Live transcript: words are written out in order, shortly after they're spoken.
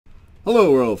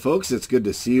Hello royal folks, it's good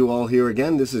to see you all here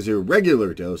again. This is your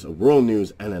regular dose of royal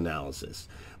news and analysis.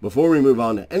 Before we move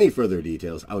on to any further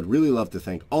details, I would really love to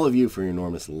thank all of you for your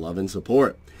enormous love and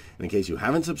support. And in case you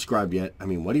haven't subscribed yet,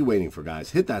 what are you waiting for,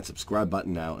 guys? Hit that subscribe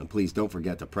button now, and please don't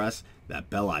forget to press that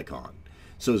bell icon.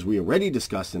 So as we already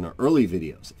discussed in our early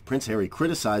videos, if Prince Harry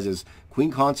criticizes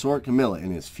Queen Consort Camilla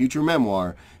in his future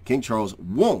memoir, King Charles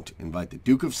won't invite the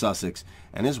Duke of Sussex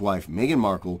and his wife Meghan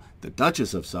Markle, the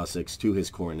Duchess of Sussex, to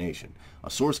his coronation, a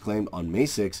source claimed on May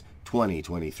 6,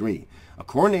 2023. A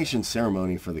coronation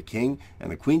ceremony for the King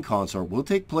and the Queen Consort will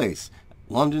take place at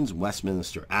London's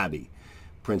Westminster Abbey.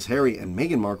 Prince Harry and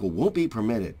Meghan Markle won't be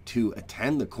permitted to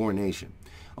attend the coronation,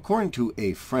 according to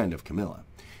a friend of Camilla.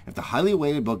 If the highly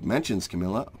awaited book mentions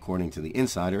Camilla, according to the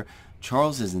insider,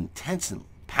 Charles's intense and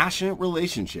passionate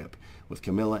relationship with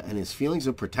Camilla and his feelings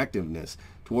of protectiveness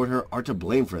toward her are to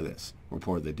blame for this,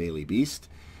 reported the Daily Beast.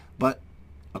 But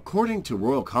according to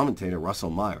royal commentator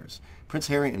Russell Myers, Prince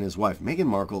Harry and his wife Meghan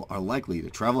Markle are likely to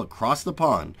travel across the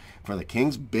pond for the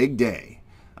King's big day.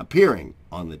 Appearing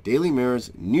on the Daily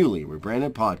Mirror's newly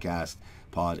rebranded podcast,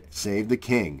 Pod Save the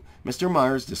King, Mr.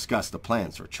 Myers discussed the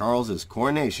plans for Charles's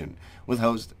coronation with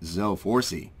host Zoe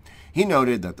Forsey. He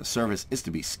noted that the service is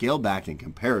to be scaled back in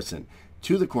comparison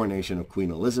to the coronation of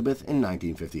Queen Elizabeth in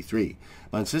 1953,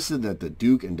 but insisted that the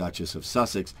Duke and Duchess of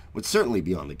Sussex would certainly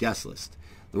be on the guest list.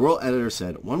 The royal editor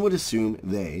said, "One would assume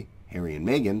they, Harry and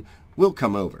Meghan, will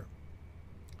come over.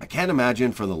 I can't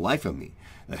imagine for the life of me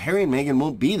that Harry and Meghan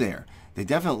won't be there. They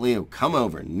definitely will come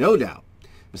over, no doubt."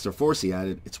 Mr. Forsey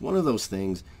added, "It's one of those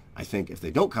things. I think if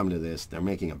they don't come to this, they're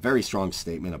making a very strong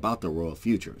statement about their royal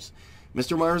futures."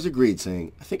 Mr. Myers agreed,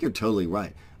 saying, "I think you're totally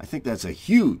right. I think that's a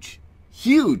huge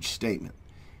statement.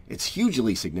 It's a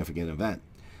hugely significant event.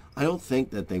 I don't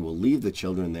think that they will leave the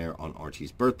children there on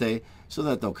Archie's birthday, so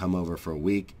that they'll come over for a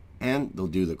week and they'll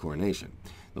do the coronation.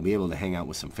 They'll be able to hang out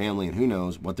with some family, and who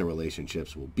knows what their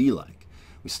relationships will be like.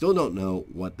 We still don't know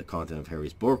what the content of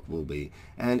Harry's book will be,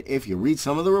 and if you read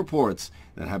some of the reports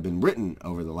that have been written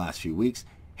over the last few weeks,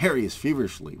 Harry is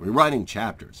feverishly rewriting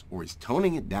chapters, or he's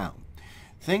toning it down.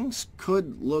 Things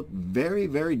could look very,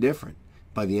 very different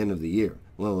by the end of the year,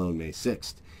 let alone May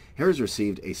 6th. Harry's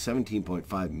received a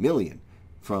 $17.5 million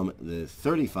from the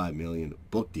 $35 million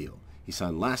book deal he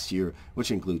signed last year,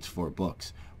 which includes 4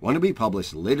 books, one to be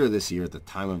published later this year at the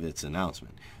time of its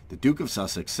announcement. The Duke of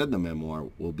Sussex said the memoir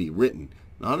will be written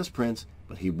not as Prince,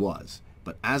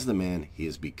 but as the man he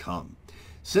has become.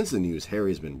 Since the news, Harry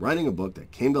has been writing a book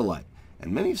that came to light,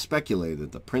 and many have speculated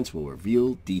that the Prince will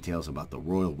reveal details about the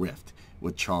royal rift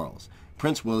with Charles,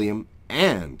 Prince William,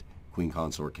 and Queen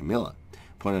Consort Camilla,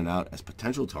 pointed out as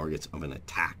potential targets of an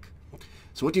attack.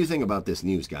 So what do you think about this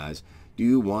news, guys? Do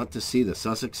you want to see the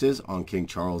Sussexes on King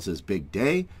Charles's big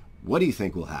day? What do you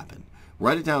think will happen?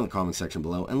 Write it down in the comment section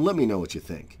below and let me know what you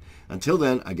think. Until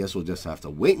then, I guess we'll just have to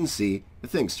wait and see if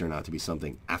things turn out to be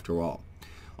something after all.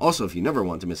 Also, if you never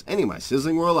want to miss any of my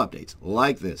sizzling royal updates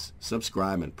like this,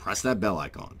 subscribe and press that bell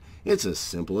icon. It's as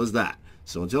simple as that.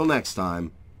 So until next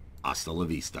time, hasta la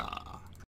vista.